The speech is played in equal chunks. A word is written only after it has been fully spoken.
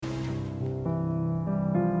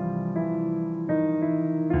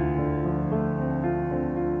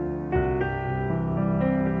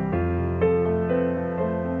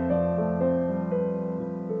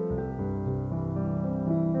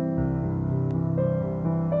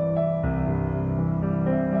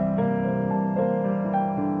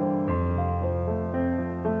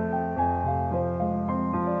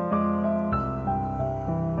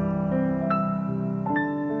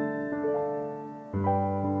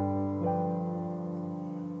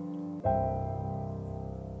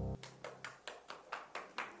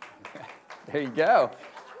There you go.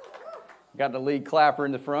 Got the lead clapper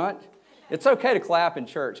in the front. It's okay to clap in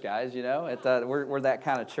church, guys, you know. We're that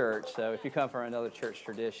kind of church. So if you come from another church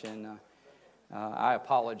tradition, I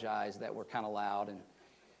apologize that we're kind of loud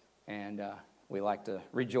and we like to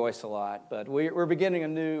rejoice a lot. But we're beginning a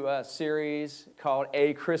new series called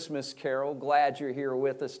A Christmas Carol. Glad you're here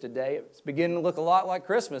with us today. It's beginning to look a lot like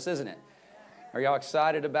Christmas, isn't it? Are y'all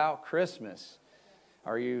excited about Christmas?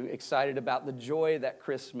 Are you excited about the joy that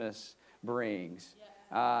Christmas brings?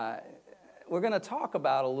 We're going to talk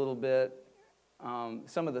about a little bit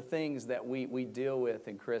some of the things that we deal with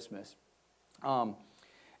in Christmas. The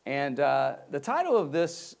title of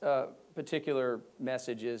this particular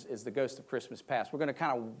message is The Ghost of Christmas Past. We're going to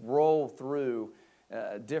kind of roll through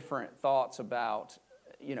different thoughts about,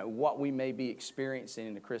 you know, what we may be experiencing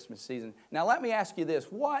in the Christmas season. Now, let me ask you this.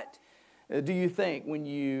 What do you think when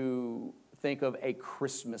you think of a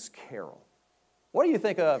Christmas carol? What do you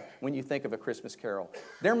think of when you think of a Christmas carol?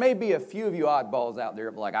 There may be a few of you oddballs out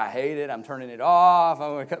there like, I hate it, I'm turning it off, I'm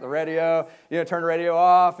going to cut the radio, turn the radio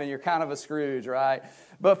off, and you're kind of a Scrooge, right?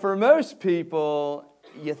 But for most people,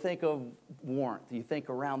 you think of warmth, you think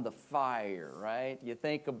around the fire, right? You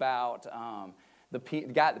think about the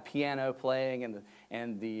piano playing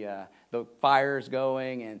and the fire's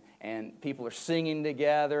going and people are singing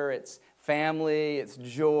together. It's family, it's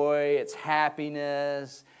joy, it's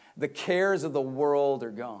happiness. The cares of the world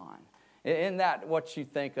are gone. Isn't that what you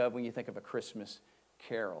think of when you think of a Christmas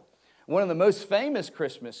carol? One of the most famous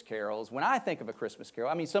Christmas carols, when I think of a Christmas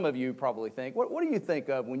carol, I mean, some of you probably think, what do you think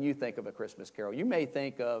of when you think of a Christmas carol? You may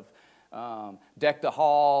think of Deck the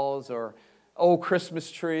Halls or Old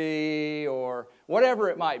Christmas Tree or whatever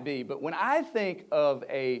it might be. But when I think of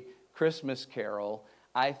a Christmas carol,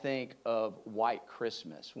 I think of White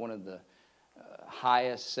Christmas, one of the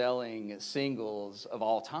highest selling singles of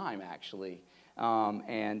all time, actually,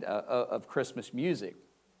 of Christmas music.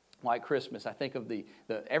 White Christmas, I think of the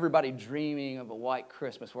everybody dreaming of a white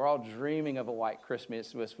Christmas. We're all dreaming of a white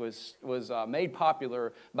Christmas. Was made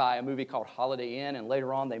popular by a movie called Holiday Inn, and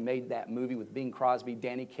later on they made that movie with Bing Crosby,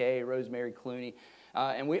 Danny Kaye, Rosemary Clooney.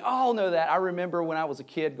 And we all know that. I remember when I was a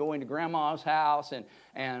kid going to Grandma's house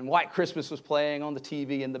and White Christmas was playing on the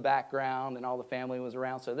TV in the background and all the family was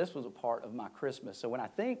around. So this was a part of my Christmas. So when I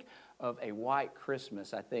think of a White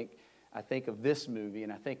Christmas, I think of this movie,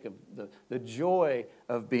 and I think of the joy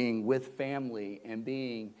of being with family and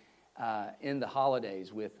being in the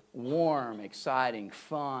holidays with warm, exciting,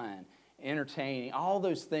 fun, entertaining, all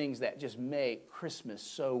those things that just make Christmas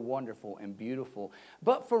so wonderful and beautiful.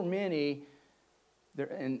 But for many,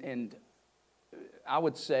 and I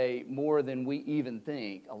would say more than we even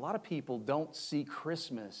think, a lot of people don't see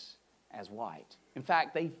Christmas as white. In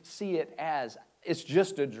fact, they see it as it's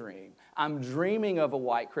just a dream. I'm dreaming of a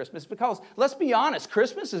white Christmas because, let's be honest,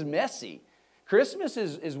 Christmas is messy. Christmas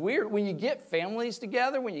is weird. When you get families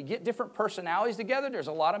together, when you get different personalities together, there's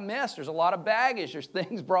a lot of mess. There's a lot of baggage. There's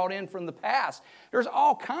things brought in from the past. There's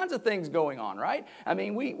all kinds of things going on, right? I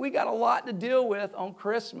mean, we got a lot to deal with on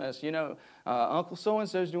Christmas. You know, Uncle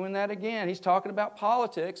so-and-so's doing that again. He's talking about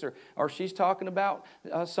politics, or she's talking about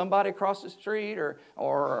somebody across the street, or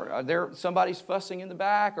somebody's fussing in the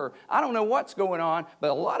back, or I don't know what's going on,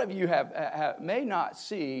 but a lot of you may not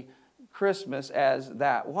see Christmas as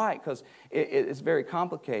that white because it's very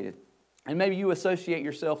complicated. And maybe you associate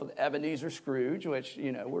yourself with Ebenezer Scrooge, which,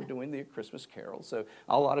 we're doing the Christmas carol. So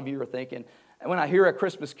a lot of you are thinking, when I hear a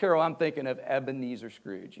Christmas carol, I'm thinking of Ebenezer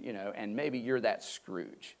Scrooge, and maybe you're that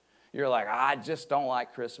Scrooge. You're like, I just don't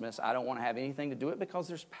like Christmas. I don't want to have anything to do with it because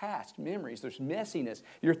there's past memories. There's messiness.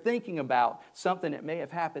 You're thinking about something that may have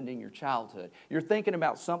happened in your childhood. You're thinking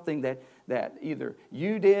about something that either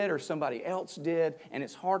you did or somebody else did, and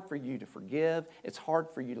it's hard for you to forgive. It's hard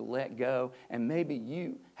for you to let go, and maybe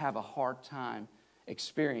you have a hard time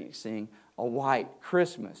experiencing a white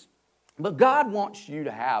Christmas. But God wants you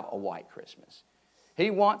to have a white Christmas.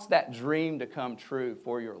 He wants that dream to come true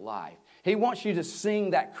for your life. He wants you to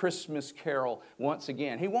sing that Christmas carol once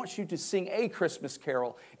again. He wants you to sing a Christmas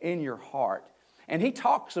carol in your heart. And he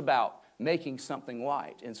talks about making something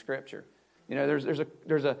white in Scripture.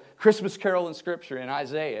 There's a Christmas carol in Scripture in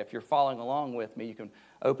Isaiah. If you're following along with me, you can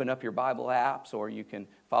open up your Bible apps, or you can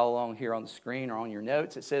follow along here on the screen or on your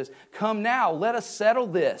notes. It says, "Come now, let us settle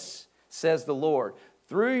this, says the Lord.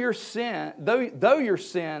 Through your sin, though your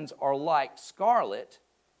sins are like scarlet,"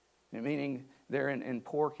 meaning they're in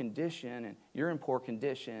poor condition, and you're in poor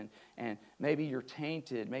condition, and maybe you're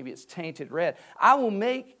tainted, maybe it's tainted red, "I will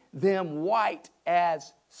make them white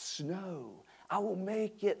as snow." I will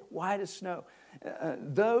make it white as snow.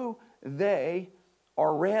 Though they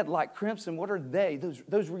are red like crimson. What are they?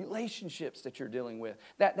 Those relationships that you're dealing with,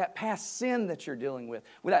 that past sin that you're dealing with,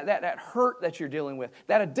 that hurt that you're dealing with,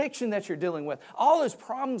 that addiction that you're dealing with. All those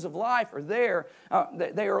problems of life are there.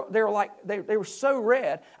 They were so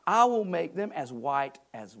red. I will make them as white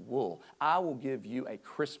as wool. I will give you a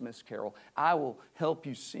Christmas carol. I will help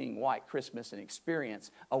you sing White Christmas and experience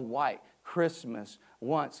a white Christmas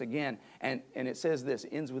once again. And it says this,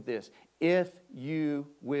 ends with this: if you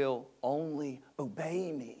will only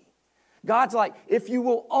obey me. God's like, if you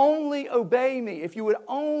will only obey me, if you would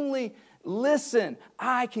only listen,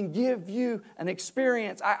 I can give you an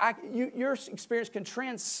experience. Your experience can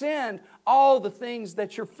transcend all the things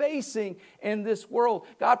that you're facing in this world.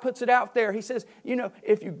 God puts it out there. He says,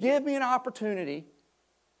 if you give me an opportunity,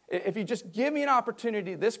 if you just give me an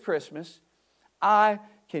opportunity this Christmas, I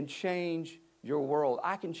can change your world.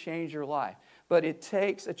 I can change your life. But it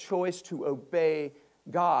takes a choice to obey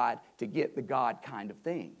God to get the God kind of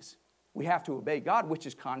things. We have to obey God, which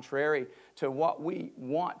is contrary to what we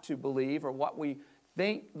want to believe or what we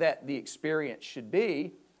think that the experience should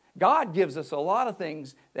be. God gives us a lot of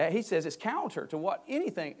things that He says is counter to what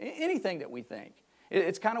anything that we think.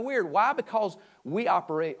 It's kind of weird. Why? Because we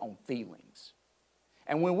operate on feelings.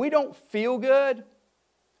 And when we don't feel good,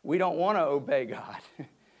 we don't want to obey God.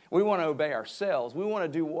 We want to obey ourselves. We want to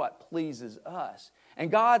do what pleases us.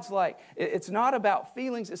 And God's like, it's not about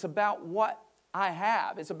feelings, it's about what I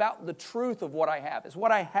have. It's about the truth of what I have. It's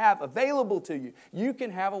what I have available to you. You can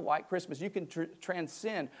have a white Christmas. You can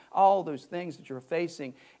transcend all those things that you're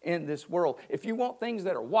facing in this world. If you want things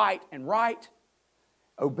that are white and right,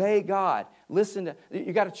 obey God.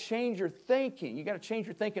 You got to change your thinking. You got to change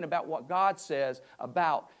your thinking about what God says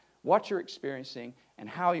about what you're experiencing and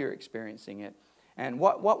how you're experiencing it. And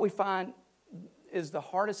what we find is the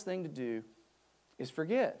hardest thing to do is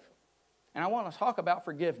forgive. And I want to talk about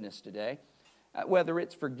forgiveness today. Whether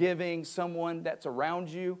it's forgiving someone that's around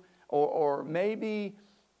you or maybe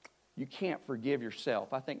you can't forgive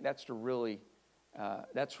yourself. I think that's really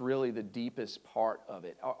the deepest part of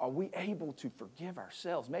it. Are we able to forgive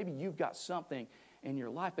ourselves? Maybe you've got something in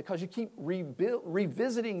your life because you keep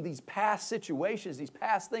revisiting these past situations, these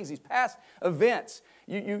past things, these past events.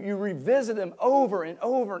 You revisit them over and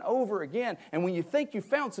over and over again. And when you think you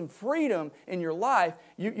found some freedom in your life,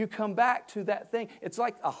 you come back to that thing. It's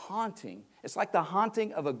like a haunting. It's like the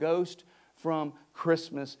haunting of a ghost from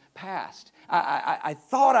Christmas past. I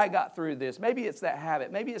thought I got through this. Maybe it's that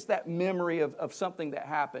habit. Maybe it's that memory of something that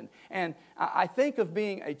happened. And I think of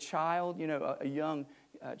being a child, a young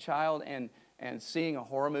child, and seeing a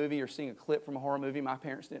horror movie or seeing a clip from a horror movie. My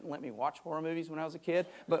parents didn't let me watch horror movies when I was a kid,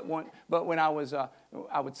 but when I was,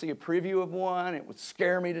 I would see a preview of one. It would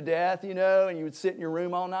scare me to death, and you would sit in your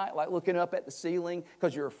room all night, like looking up at the ceiling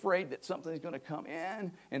because you're afraid that something's going to come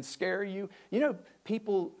in and scare you.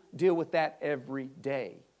 People deal with that every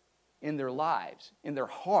day in their lives, in their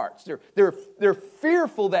hearts. They're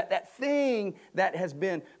fearful that thing that has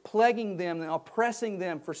been plaguing them and oppressing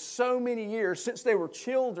them for so many years since they were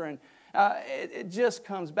children. It just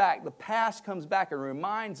comes back. The past comes back and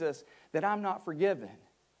reminds us that I'm not forgiven.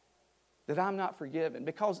 That I'm not forgiven.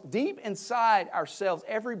 Because deep inside ourselves,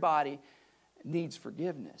 everybody needs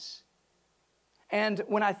forgiveness. And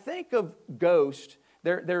when I think of ghost,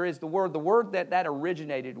 there is the word that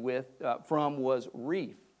originated from was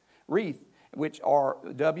wreath. Wreath, which are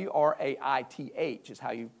W-R-A-I-T-H is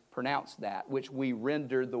how you pronounce that, which we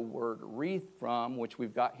rendered the word wreath from, which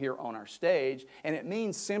we've got here on our stage. And it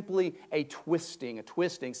means simply a twisting.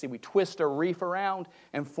 See, we twist a wreath around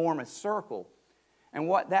and form a circle. And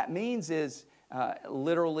what that means is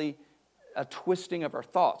literally a twisting of our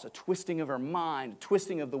thoughts, a twisting of our mind, a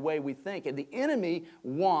twisting of the way we think. And the enemy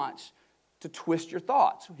wants to twist your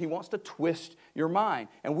thoughts. He wants to twist your mind.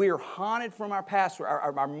 And we are haunted from our past.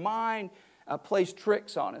 Our mind plays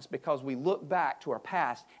tricks on us because we look back to our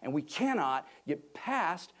past and we cannot get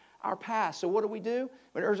past our past. So what do?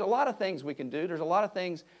 Well, there's a lot of things we can do. There's a lot of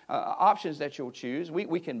things, options that you'll choose.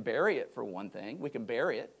 We can bury it for one thing. We can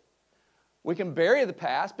bury it. We can bury the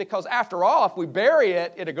past because after all, if we bury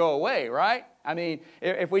it, it'll go away, right? I mean,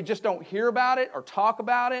 if we just don't hear about it or talk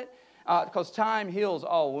about it, because time heals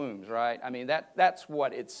all wounds, right? I mean, that's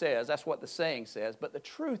what it says. That's what the saying says. But the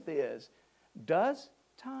truth is, does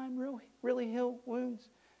time really heal wounds?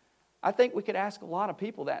 I think we could ask a lot of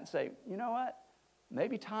people that and say, you know what?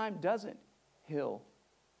 Maybe time doesn't heal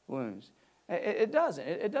wounds. It doesn't.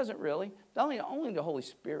 It doesn't really. Only the Holy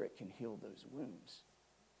Spirit can heal those wounds.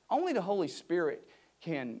 Only the Holy Spirit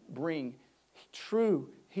can bring true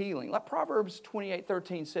healing. Like Proverbs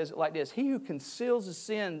 28:13 says it like this: he who conceals a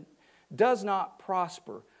sin does not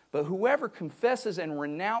prosper, but whoever confesses and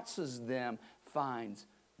renounces them finds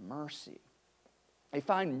mercy. They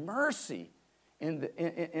find mercy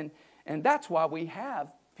and that's why we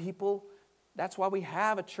have people. That's why we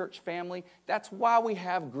have a church family. That's why we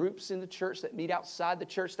have groups in the church that meet outside the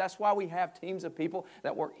church. That's why we have teams of people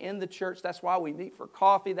that work in the church. That's why we meet for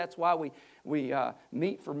coffee. That's why we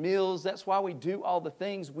meet for meals. That's why we do all the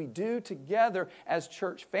things we do together as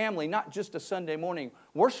church family. Not just a Sunday morning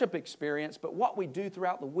worship experience, but what we do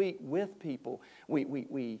throughout the week with people.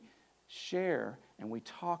 We share and we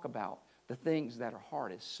talk about the things that are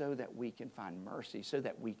hardest so that we can find mercy, so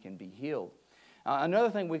that we can be healed. Another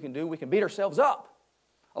thing we can do, we can beat ourselves up.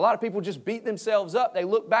 A lot of people just beat themselves up. They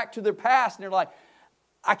look back to their past and they're like,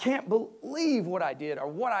 I can't believe what I did or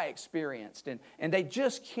what I experienced. And they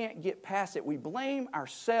just can't get past it. We blame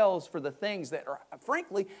ourselves for the things that are,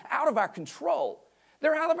 frankly, out of our control.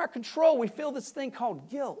 They're out of our control. We feel this thing called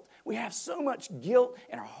guilt. We have so much guilt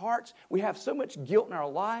in our hearts. We have so much guilt in our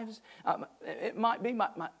lives. It might be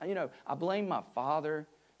I blame my father,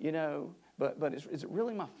 but is it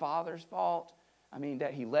really my father's fault? I mean,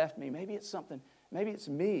 that he left me. Maybe it's something, maybe it's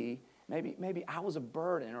me. Maybe I was a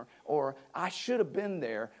burden or I should have been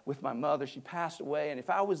there with my mother. She passed away. And if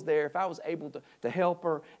I was there, if I was able to help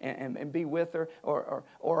her and be with her or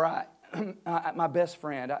my best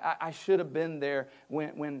friend, I should have been there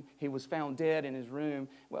when he was found dead in his room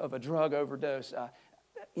of a drug overdose.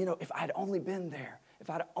 If I'd only been there, if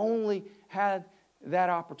I'd only had that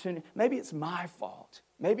opportunity, maybe it's my fault.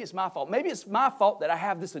 Maybe it's my fault. Maybe it's my fault that I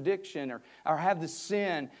have this addiction or have this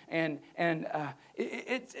sin, and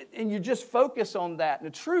you just focus on that. And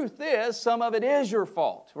the truth is, some of it is your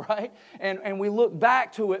fault, right? And we look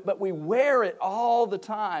back to it, but we wear it all the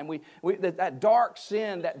time. That dark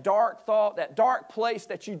sin, that dark thought, that dark place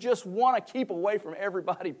that you just want to keep away from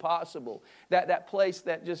everybody possible. That place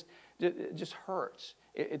that just hurts.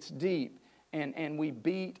 It's deep, and we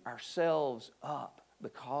beat ourselves up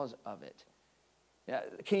because of it.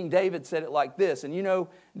 King David said it like this, and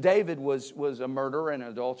David was a murderer and an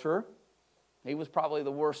adulterer. He was probably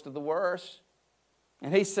the worst of the worst.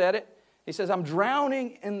 And he said it. He says, I'm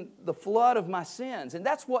drowning in the flood of my sins. And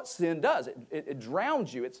that's what sin does. It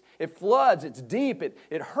drowns you. It floods. It's deep.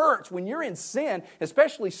 It hurts. When you're in sin,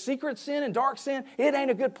 especially secret sin and dark sin, it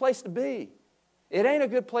ain't a good place to be. It ain't a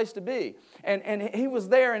good place to be. And he was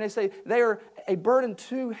there, and they say, they are a burden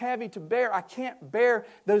too heavy to bear. I can't bear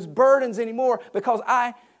those burdens anymore because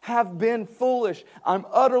I have been foolish. I'm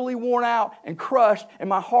utterly worn out and crushed, and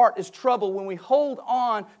my heart is troubled. When we hold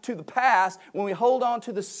on to the past, when we hold on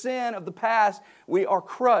to the sin of the past, we are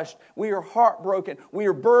crushed. We are heartbroken. We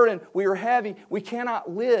are burdened. We are heavy. We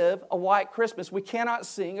cannot live a white Christmas. We cannot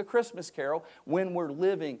sing a Christmas carol when we're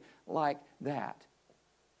living like that.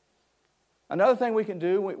 Another thing we can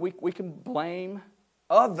do, we can blame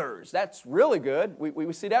others. That's really good.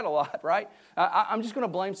 We see that a lot, right? I'm just going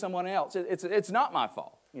to blame someone else. It's not my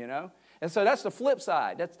fault, And so that's the flip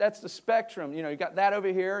side. That's the spectrum. You got that over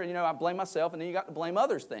here, I blame myself, and then you got the blame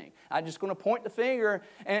others thing. I'm just going to point the finger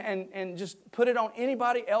and just put it on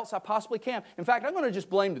anybody else I possibly can. In fact, I'm going to just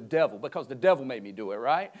blame the devil because the devil made me do it,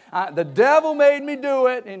 right? The devil made me do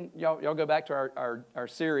it. And y'all go back to our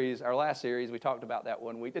series, our last series, we talked about that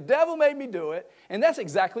one week. The devil made me do it, and that's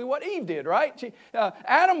exactly what Eve did, right?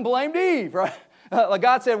 Adam blamed Eve, right?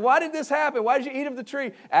 God said, why did this happen? Why did you eat of the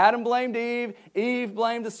tree? Adam blamed Eve. Eve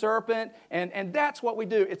blamed the serpent. And that's what we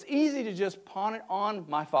do. It's easy to just pawn it on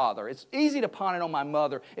my father. It's easy to pawn it on my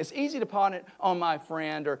mother. It's easy to pawn it on my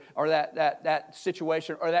friend or that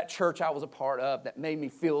situation or that church I was a part of that made me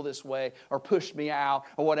feel this way or pushed me out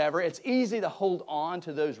or whatever. It's easy to hold on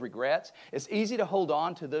to those regrets. It's easy to hold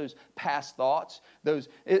on to those past thoughts.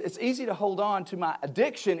 It's easy to hold on to my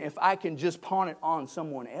addiction if I can just pawn it on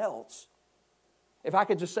someone else. If I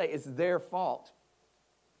could just say it's their fault.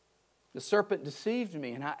 The serpent deceived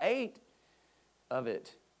me and I ate of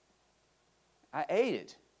it. I ate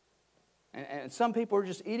it. And some people are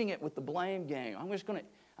just eating it with the blame game. I'm just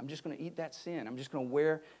going to eat that sin. I'm just going to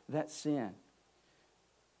wear that sin.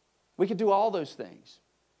 We could do all those things.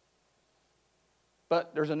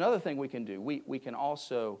 But there's another thing we can do. We can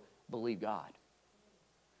also believe God.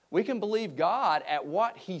 We can believe God at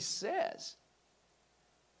what He says.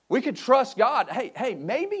 We could trust God. Hey,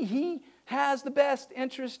 maybe He has the best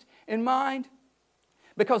interest in mind.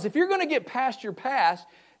 Because if you're going to get past your past,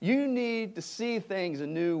 you need to see things a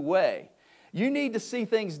new way. You need to see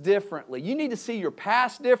things differently. You need to see your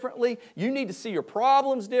past differently. You need to see your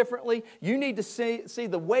problems differently. You need to see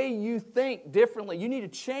the way you think differently. You need to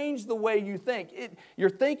change the way you think. Your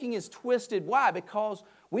thinking is twisted. Why? Because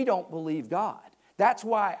we don't believe God. That's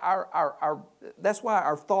why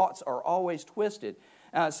our thoughts are always twisted.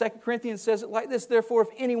 2 Corinthians says it like this, therefore, if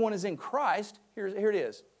anyone is in Christ, here it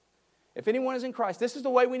is. If anyone is in Christ, this is the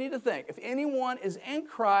way we need to think. If anyone is in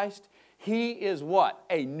Christ, he is what?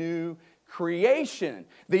 A new creation.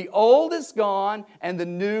 The old is gone and the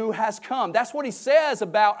new has come. That's what he says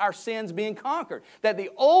about our sins being conquered. That the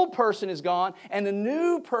old person is gone and the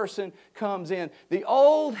new person comes in. The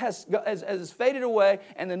old has faded away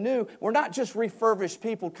and the new, we're not just refurbished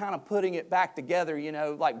people kind of putting it back together,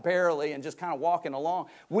 like barely and just kind of walking along.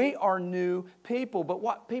 We are new people. But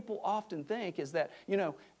what people often think is that,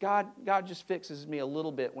 God just fixes me a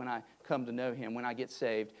little bit when I come to know Him, when I get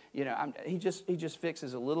saved. He just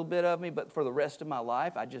fixes a little bit of me, but for the rest of my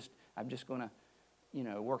life, I'm just going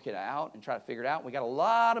to, work it out and try to figure it out. We got a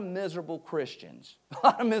lot of miserable Christians,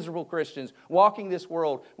 walking this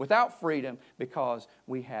world without freedom because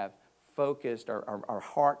we have focused, our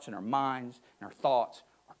hearts and our minds and our thoughts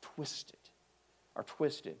are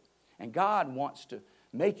twisted. And God wants to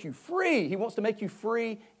make you free. He wants to make you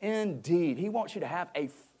free indeed. He wants you to have a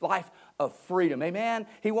life of freedom. Amen?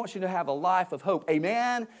 He wants you to have a life of hope.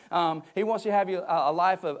 Amen? He wants you to have a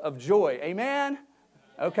life of joy. Amen?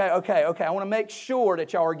 Okay. I want to make sure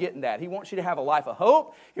that y'all are getting that. He wants you to have a life of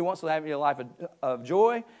hope. He wants to have a life of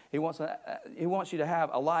joy. He wants you to have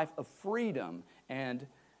a life of freedom. And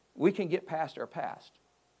we can get past our past.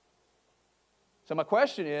 So my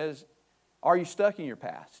question is, are you stuck in your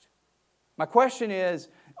past? My question is,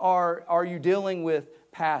 are you dealing with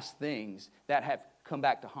past things that have come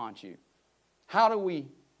back to haunt you? How do we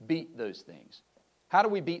beat those things? How do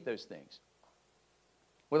we beat those things?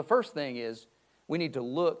 Well, the first thing is we need to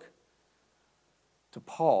look to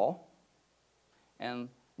Paul. And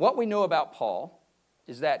what we know about Paul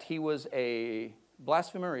is that he was a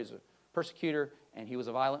blasphemer, he was a persecutor, and he was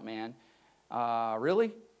a violent man.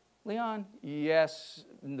 Really, Leon? Yes.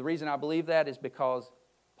 And the reason I believe that is because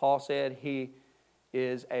Paul said he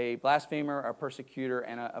is a blasphemer, a persecutor,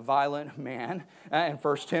 and a violent man. In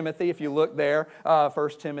 1 Timothy, if you look there, 1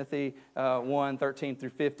 Timothy 1, 13 through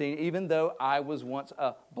 15, even though I was once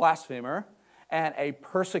a blasphemer and a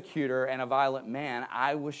persecutor and a violent man,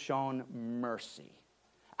 I was shown mercy.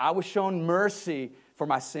 I was shown mercy for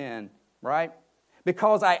my sin, right?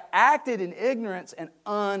 Because I acted in ignorance and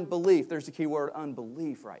unbelief. There's the key word,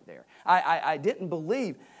 unbelief, right there. I didn't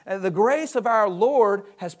believe. The grace of our Lord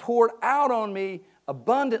has poured out on me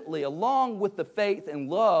abundantly, along with the faith and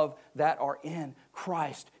love that are in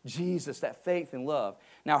Christ Jesus, that faith and love.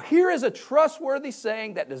 Now, here is a trustworthy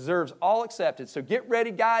saying that deserves all acceptance. So get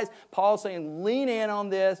ready, guys. Paul's saying, lean in on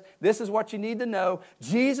this. This is what you need to know.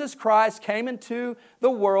 Jesus Christ came into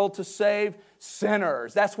the world to save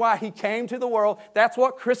sinners. That's why He came to the world. That's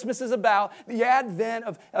what Christmas is about. The advent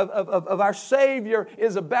of our Savior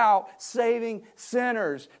is about saving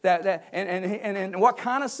sinners. And what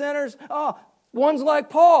kind of sinners? Oh, ones like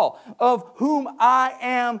Paul, of whom I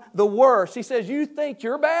am the worst. He says, you think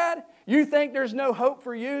you're bad? You think there's no hope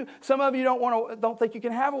for you? Some of you don't think you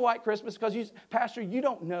can have a white Christmas because, Pastor, you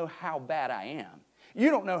don't know how bad I am.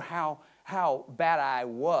 You don't know how bad I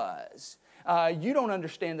was. You don't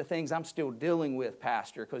understand the things I'm still dealing with,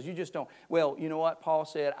 Pastor, because you just don't. Well, you know what? Paul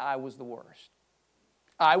said, I was the worst.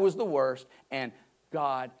 I was the worst, and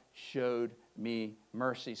God showed me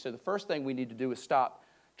mercy. So the first thing we need to do is stop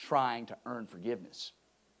trying to earn forgiveness.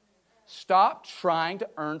 Stop trying to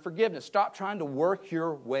earn forgiveness. Stop trying to work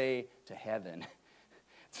your way to heaven.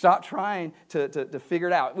 Stop trying to figure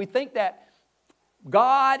it out. We think that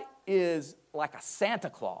God is like a Santa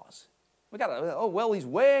Claus. He's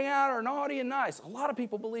weighing out our naughty and nice. A lot of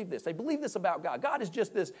people believe this. They believe this about God. God is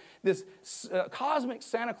just this cosmic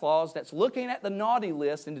Santa Claus that's looking at the naughty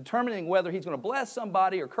list and determining whether He's going to bless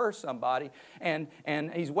somebody or curse somebody. And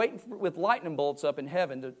He's waiting with lightning bolts up in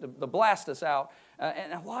heaven to blast us out.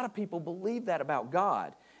 And a lot of people believe that about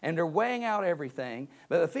God. And they're weighing out everything.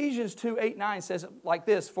 But Ephesians 2, 8, 9 says it like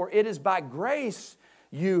this, for it is by grace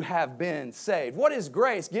you have been saved. What is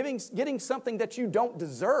grace? Getting something that you don't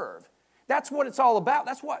deserve. That's what it's all about.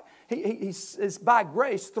 That's what He's by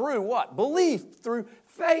grace through what? Belief, through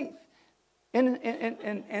faith.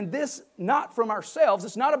 And this not from ourselves.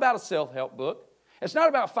 It's not about a self-help book. It's not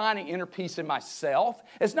about finding inner peace in myself.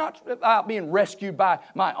 It's not about being rescued by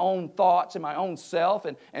my own thoughts and my own self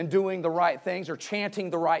and doing the right things or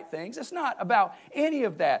chanting the right things. It's not about any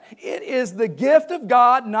of that. It is the gift of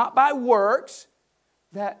God, not by works,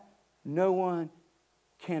 that no one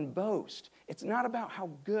can boast. It's not about how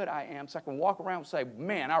good I am, so I can walk around and say,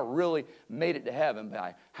 man, I really made it to heaven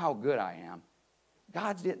by how good I am.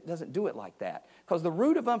 God doesn't do it like that. Because the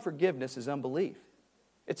root of unforgiveness is unbelief.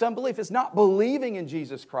 It's unbelief. It's not believing in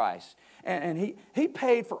Jesus Christ. And He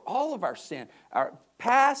paid for all of our sin, our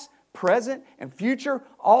past, present and future,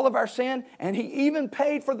 all of our sin, and He even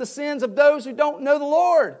paid for the sins of those who don't know the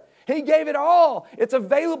Lord. He gave it all. It's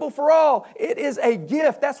available for all. It is a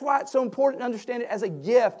gift. That's why it's so important to understand it as a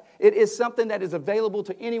gift. It is something that is available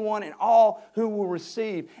to anyone and all who will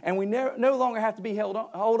receive. And we no longer have to be hold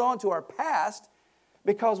on to our past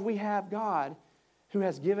because we have God who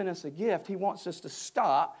has given us a gift. He wants us to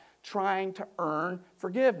stop trying to earn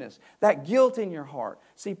forgiveness. That guilt in your heart.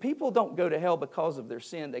 See, people don't go to hell because of their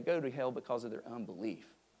sin. They go to hell because of their unbelief.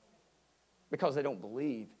 Because they don't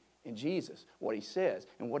believe in Jesus, what He says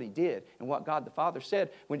and what He did and what God the Father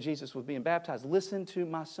said when Jesus was being baptized. Listen to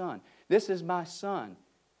my Son. This is my Son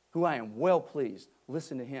who I am well pleased.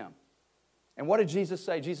 Listen to Him. And what did Jesus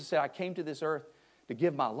say? Jesus said, I came to this earth to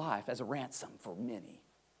give my life as a ransom for many.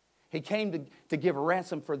 He came to give a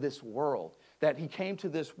ransom for this world. That He came to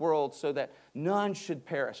this world so that none should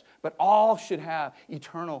perish, but all should have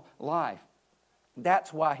eternal life.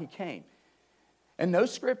 That's why He came. And no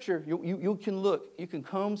Scripture, you can look, you can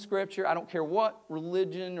comb Scripture. I don't care what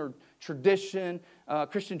religion or tradition,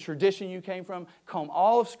 Christian tradition you came from. Comb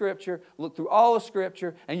all of Scripture, look through all of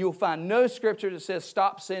Scripture, and you'll find no Scripture that says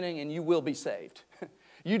stop sinning and you will be saved.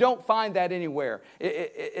 You don't find that anywhere.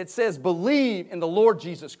 It says believe in the Lord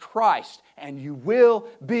Jesus Christ and you will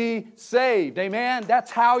be saved. Amen?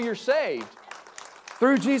 That's how you're saved.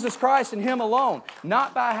 Through Jesus Christ and Him alone.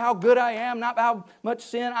 Not by how good I am, not by how much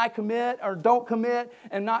sin I commit or don't commit,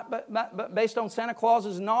 and not based on Santa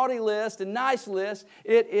Claus's naughty list and nice list.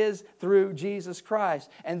 It is through Jesus Christ.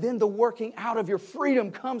 And then the working out of your freedom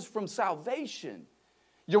comes from salvation.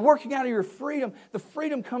 You're working out of your freedom. The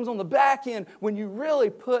freedom comes on the back end when you really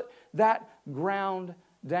put that ground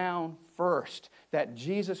down first. That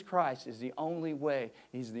Jesus Christ is the only way.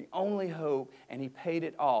 He's the only hope, and He paid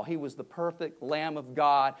it all. He was the perfect Lamb of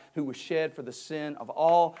God who was shed for the sin of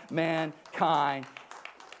all mankind.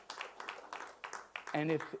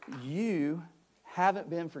 And if you haven't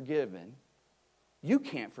been forgiven, you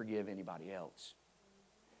can't forgive anybody else.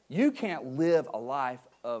 You can't live a life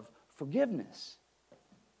of forgiveness.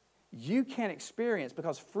 You can't experience,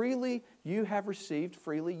 because freely you have received,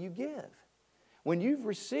 freely you give. When you've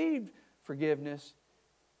received forgiveness,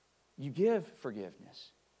 you give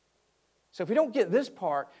forgiveness. So if we don't get this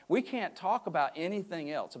part, we can't talk about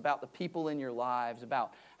anything else, about the people in your lives,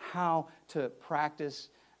 about how to practice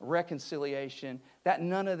reconciliation.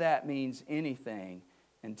 None of that means anything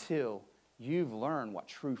until you've learned what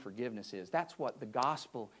true forgiveness is. That's what the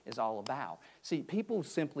gospel is all about. See, people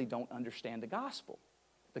simply don't understand the gospel.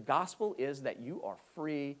 The gospel is that you are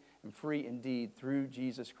free and free indeed through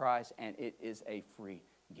Jesus Christ, and it is a free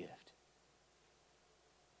gift.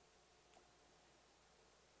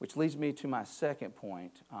 Which leads me to my second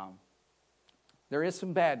point. There is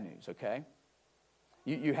some bad news, okay?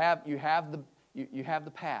 You have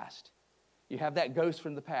the past. You have that ghost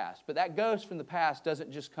from the past. But that ghost from the past doesn't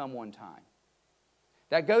just come one time.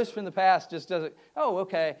 That ghost from the past just doesn't, oh,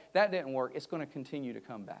 okay, that didn't work. It's going to continue to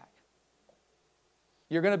come back.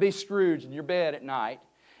 You're going to be Scrooge in your bed at night,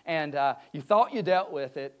 and you thought you dealt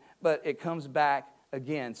with it, but it comes back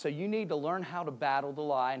again. So you need to learn how to battle the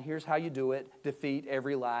lie, and here's how you do it. Defeat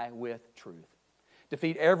every lie with truth.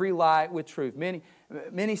 Defeat every lie with truth.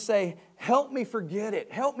 Many say, help me forget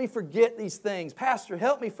it. Help me forget these things. Pastor,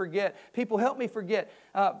 help me forget. People, help me forget.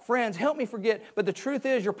 Friends, help me forget. But the truth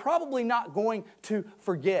is, you're probably not going to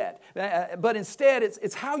forget. But instead,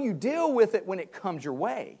 it's how you deal with it when it comes your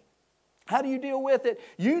way. How do you deal with it?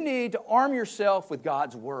 You need to arm yourself with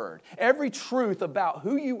God's Word. Every truth about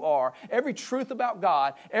who you are, every truth about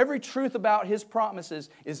God, every truth about His promises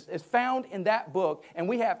is found in that book. And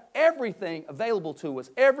we have everything available to us,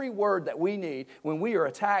 every word that we need when we are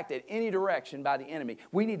attacked at any direction by the enemy.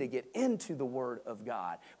 We need to get into the Word of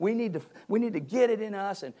God. We need to get it in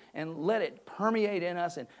us and let it permeate in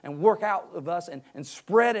us and work out of us and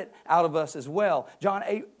spread it out of us as well. John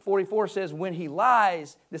 8:44 says, when he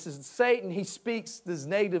lies, this is Satan, he speaks this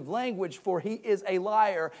native language, for he is a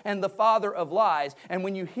liar and the father of lies. And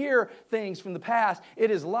when you hear things from the past,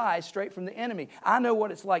 it is lies straight from the enemy. I know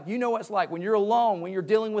what it's like. You know what it's like when you're alone, when you're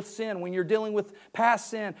dealing with sin, when you're dealing with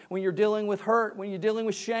past sin, when you're dealing with hurt, when you're dealing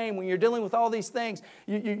with shame, when you're dealing with all these things.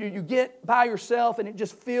 You get by yourself and it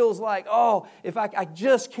just feels like, oh, if I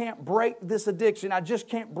just can't break this addiction, I just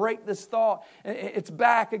can't break this thought. It's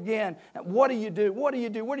back again. What do you do? What do you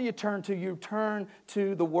do? Where do you turn to? You turn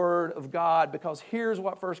to the Word of God, because here's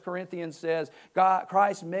what 1 Corinthians says.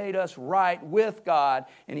 Christ made us right with God,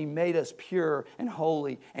 and He made us pure and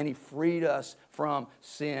holy, and He freed us from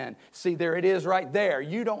sin. See, there it is right there.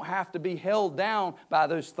 You don't have to be held down by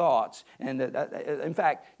those thoughts. And in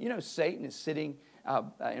fact, you know, Satan is sitting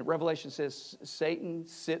in Revelation says Satan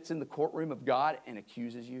sits in the courtroom of God and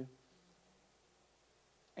accuses you.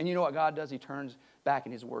 And you know what God does? He turns back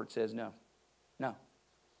and His Word says, no,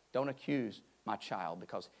 don't accuse my child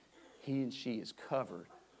because he and she is covered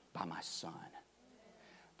by my Son.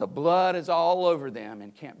 The blood is all over them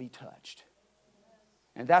and can't be touched.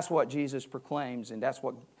 And that's what Jesus proclaims, and that's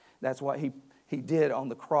what he did on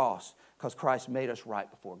the cross, because Christ made us right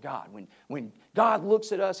before God. When God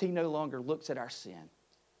looks at us, He no longer looks at our sin.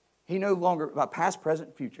 He no longer, past,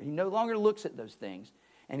 present, future, He no longer looks at those things,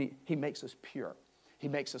 and He makes us pure. He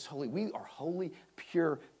makes us holy. We are holy,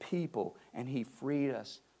 pure people, and He freed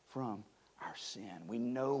us from our sin. We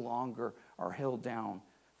no longer are held down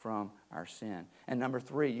from our sin. And number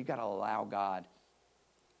 3, you got to allow God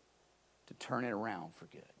to turn it around for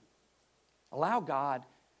good. Allow God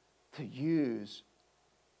to use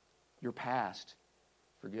your past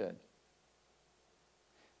for good.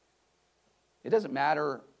 It doesn't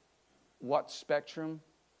matter what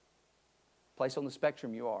place on the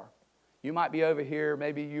spectrum you are. You might be over here,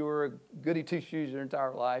 maybe you were a goody two-shoes your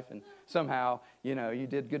entire life, and somehow, you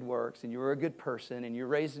did good works, and you were a good person, and you were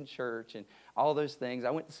raised in church, and all those things.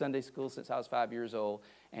 I went to Sunday school since I was 5 years old,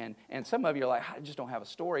 and some of you are like, I just don't have a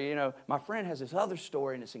story. My friend has this other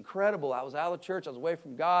story, and it's incredible. I was out of the church, I was away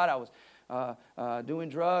from God, I was doing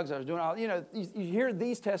drugs, I was doing all, you hear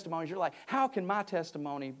these testimonies, you're like, how can my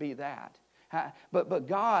testimony be that? But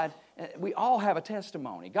God, we all have a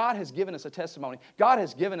testimony. God has given us a testimony. God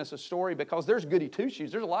has given us a story, because there's goody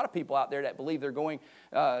two-shoes. There's a lot of people out there that believe they're going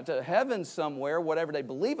to heaven somewhere, whatever they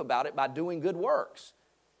believe about it, by doing good works.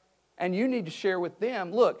 And you need to share with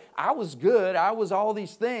them, look, I was good. I was all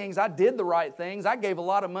these things. I did the right things. I gave a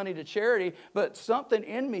lot of money to charity, but something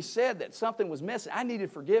in me said that something was missing. I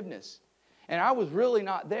needed forgiveness. And I was really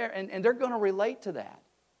not there. And they're going to relate to that.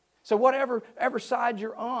 So whatever side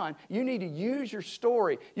you're on, you need to use your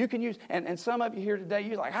story. You can use, and some of you here today,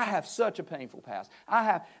 you're like, I have such a painful past.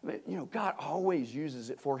 God always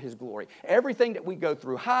uses it for His glory. Everything that we go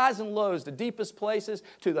through, highs and lows, the deepest places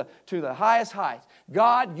to the highest heights,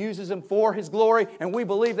 God uses them for His glory, and we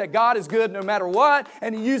believe that God is good no matter what,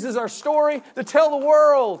 and He uses our story to tell the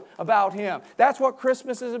world about Him. That's what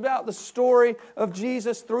Christmas is about, the story of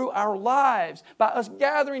Jesus through our lives, by us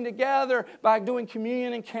gathering together, by doing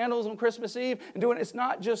communion and candles on Christmas Eve, and it's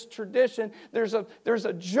not just tradition. There's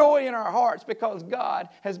a joy in our hearts because God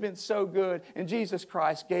has been so good, and Jesus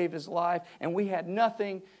Christ gave His life, and we had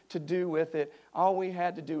nothing to do with it. All we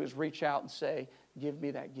had to do is reach out and say, give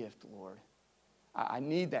me that gift, Lord. I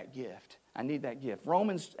need that gift. I need that gift.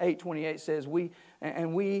 Romans 8:28 says, we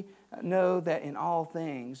know that in all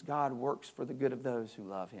things God works for the good of those who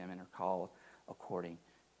love Him and are called according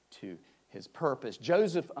to His purpose.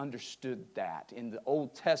 Joseph understood that. In the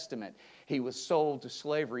Old Testament, he was sold to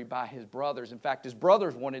slavery by his brothers. In fact, his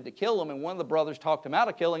brothers wanted to kill him, and one of the brothers talked him out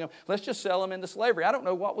of killing him. Let's just sell him into slavery. I don't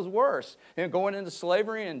know what was worse, going into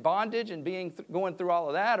slavery and bondage and going through all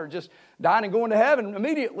of that, or just dying and going to heaven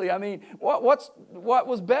immediately. I mean, what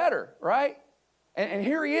was better, right? And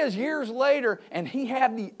here he is years later, and he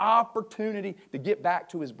had the opportunity to get back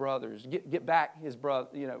to his brothers, get back his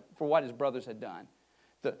brother, for what his brothers had done.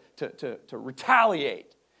 To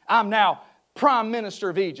retaliate. I'm now prime minister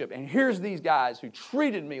of Egypt, and here's these guys who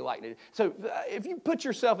treated me like this. So if you put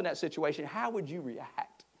yourself in that situation, how would you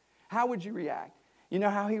react? How would you react? You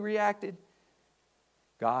know how he reacted?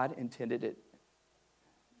 God intended it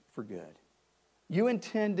for good. You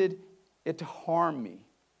intended it to harm me,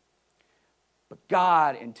 but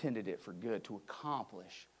God intended it for good, to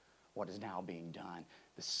accomplish what is now being done.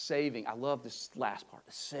 The saving, I love this last part,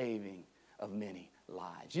 the saving of many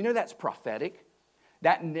lives. You know that's prophetic.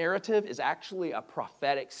 That narrative is actually a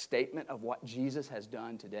prophetic statement of what Jesus has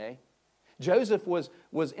done today. Joseph was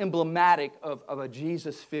emblematic of a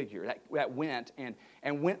Jesus figure that went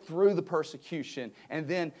through the persecution, and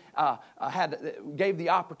then gave the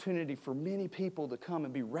opportunity for many people to come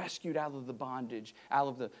and be rescued out of the bondage, out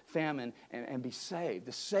of the famine, and be saved.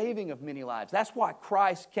 The saving of many lives. That's why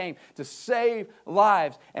Christ came, to save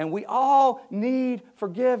lives. And we all need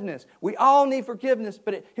forgiveness. We all need forgiveness,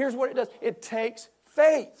 but here's what it does. It takes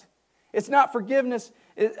faith. It's not forgiveness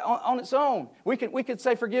on its own. We could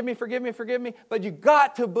say, forgive me, forgive me, forgive me, but you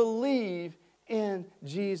got to believe in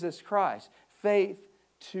Jesus Christ. Faith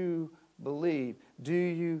to believe. Do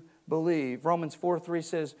you believe? Romans 4:3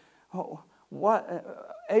 says,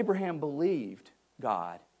 Abraham believed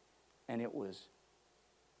God, and it was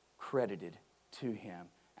credited to him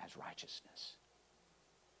as righteousness.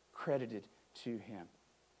 Credited to him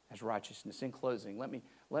as righteousness. In closing,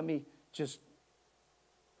 let me just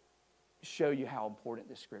show you how important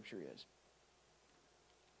this scripture is.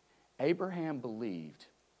 Abraham believed,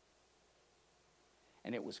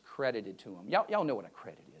 and it was credited to him. Y'all know what a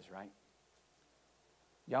credit is, right?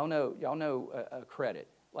 Y'all know a credit.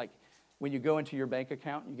 Like when you go into your bank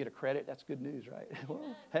account and you get a credit, that's good news, right? Well,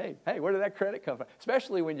 hey, where did that credit come from?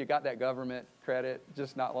 Especially when you got that government credit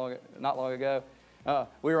just not long ago.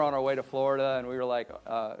 We were on our way to Florida, and we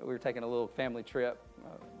were taking a little family trip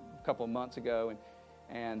a couple of months ago,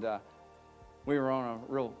 and we were on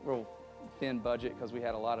a real thin budget because we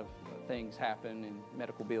had a lot of things happen and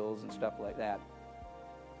medical bills and stuff like that.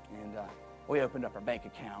 And we opened up our bank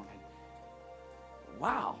account, and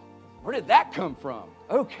wow, where did that come from?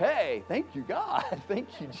 Okay, thank you, God.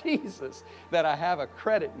 Thank you, Jesus, that I have a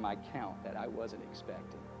credit in my account that I wasn't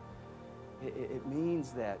expecting. It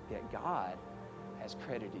means that God has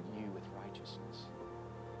credited you with righteousness.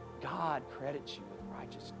 God credits you with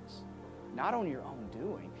righteousness, not on your own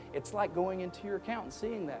doing. It's like going into your account and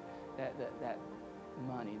seeing that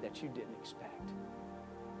money that you didn't expect.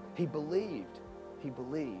 He believed.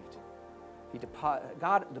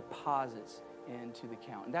 God deposits into the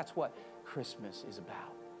account. And that's what Christmas is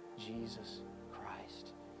about. Jesus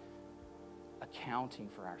Christ accounting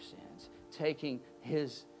for our sins, taking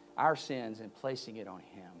our sins and placing it on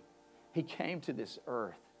Him. He came to this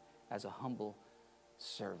earth as a humble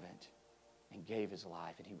servant and gave His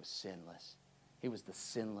life, and He was sinless. He was the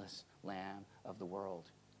sinless Lamb of the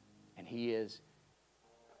world. And He is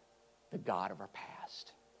the God of our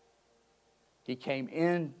past. He came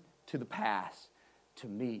into the past to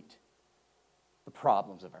meet the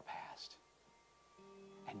problems of our past.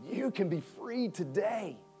 And you can be freed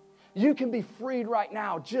today. You can be freed right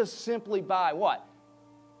now just simply by what?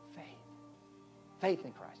 Faith. Faith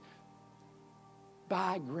in Christ.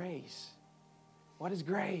 By grace. What is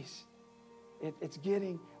grace? It's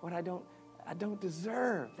getting what I don't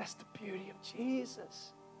deserve. That's the beauty of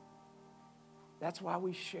Jesus. That's why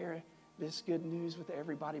we share this good news with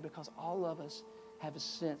everybody, because all of us have a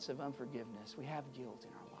sense of unforgiveness. We have guilt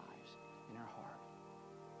in our lives, in our heart.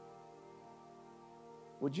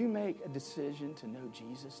 Would you make a decision to know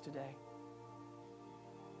Jesus today?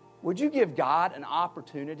 Would you give God an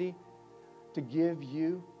opportunity to give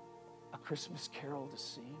you a Christmas carol to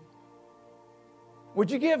sing?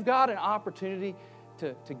 Would you give God an opportunity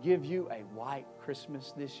to give you a white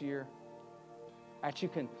Christmas this year? That you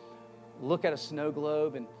can look at a snow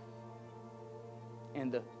globe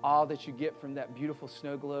and the awe that you get from that beautiful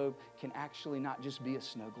snow globe can actually not just be a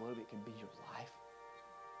snow globe, it can be your life.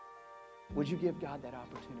 Would you give God that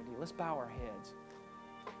opportunity? Let's bow our heads.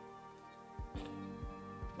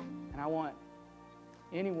 And I want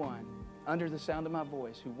anyone under the sound of my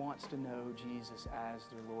voice who wants to know Jesus as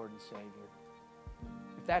their Lord and Savior.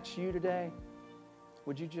 If that's you today,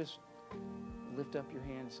 would you just lift up your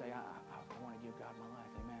hand and say, I want to give God my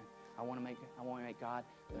life. Amen. I want to make God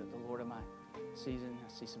the Lord of my season.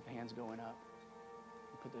 I see some hands going up.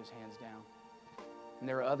 Put those hands down. And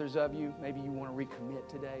there are others of you, maybe you want to recommit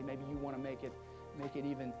today. Maybe you want to make it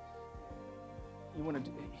even,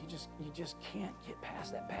 you just can't get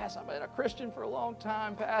past that past. I've been a Christian for a long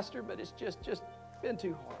time, Pastor, but it's just been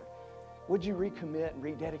too hard. Would you recommit and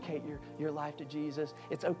rededicate your life to Jesus?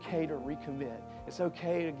 It's okay to recommit. It's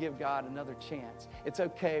okay to give God another chance. It's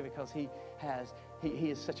okay because He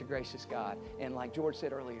is such a gracious God. And like George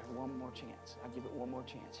said earlier, one more chance. I'll give it one more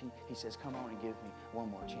chance. He says, come on and give me one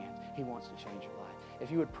more chance. He wants to change your life.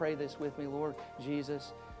 If you would pray this with me, Lord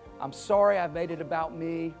Jesus, I'm sorry I've made it about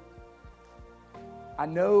me. I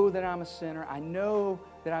know that I'm a sinner. I know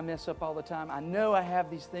that I mess up all the time. I know I have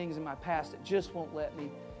these things in my past that just won't let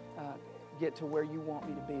me get to where you want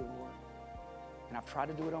me to be, Lord. And I've tried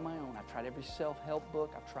to do it on my own. I've tried every self-help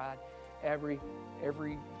book. I've tried every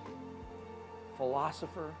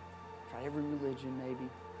philosopher. I've tried every religion, maybe.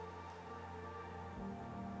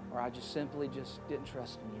 Or I just simply didn't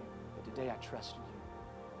trust in you. But today I trust in you.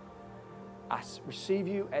 I receive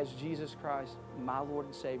you as Jesus Christ, my Lord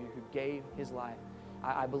and Savior, who gave His life.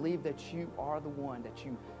 I believe that you are the one, that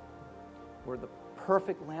you were the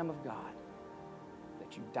perfect Lamb of God,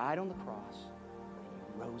 that you died on the cross and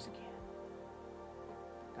you rose again.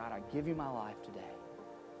 God, I give you my life today.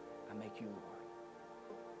 I make you Lord.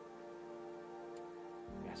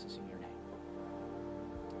 We ask this in your name.